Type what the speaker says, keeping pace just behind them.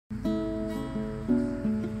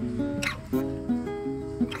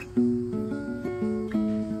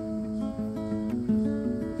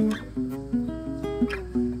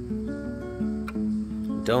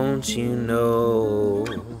Don't you know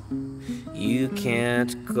you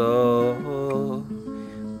can't go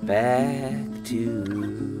back to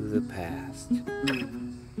the past?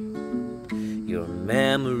 Your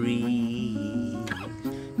memory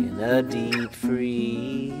in a deep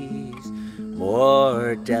freeze,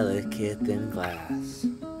 more delicate than glass.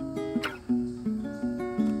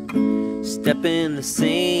 Step in the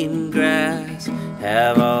same grass,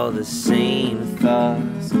 have all the same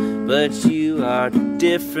thoughts, but you are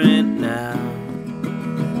different now.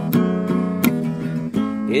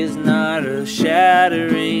 It's not a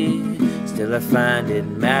shattering, still I find it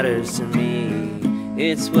matters to me.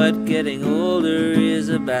 It's what getting older is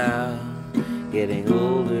about, getting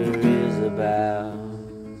older is about.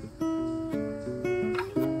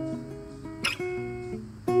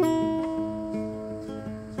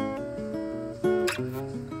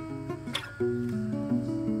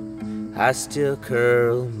 I still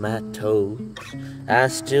curl my toes, I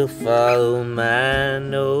still follow my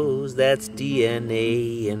nose. That's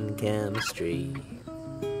DNA and chemistry.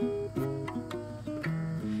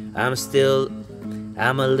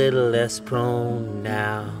 I'm a little less prone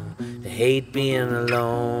now to hate being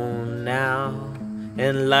alone now,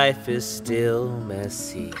 and life is still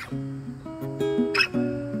messy.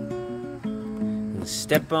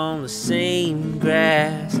 Step on the same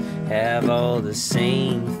grass, have all the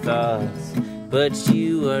same thoughts, but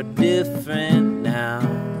you are different now.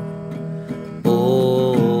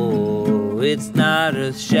 Oh, it's not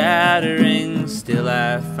earth-shattering, still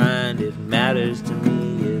I find it matters to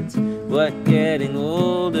me. It's what getting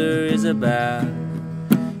older is about,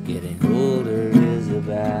 getting older is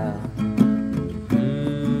about.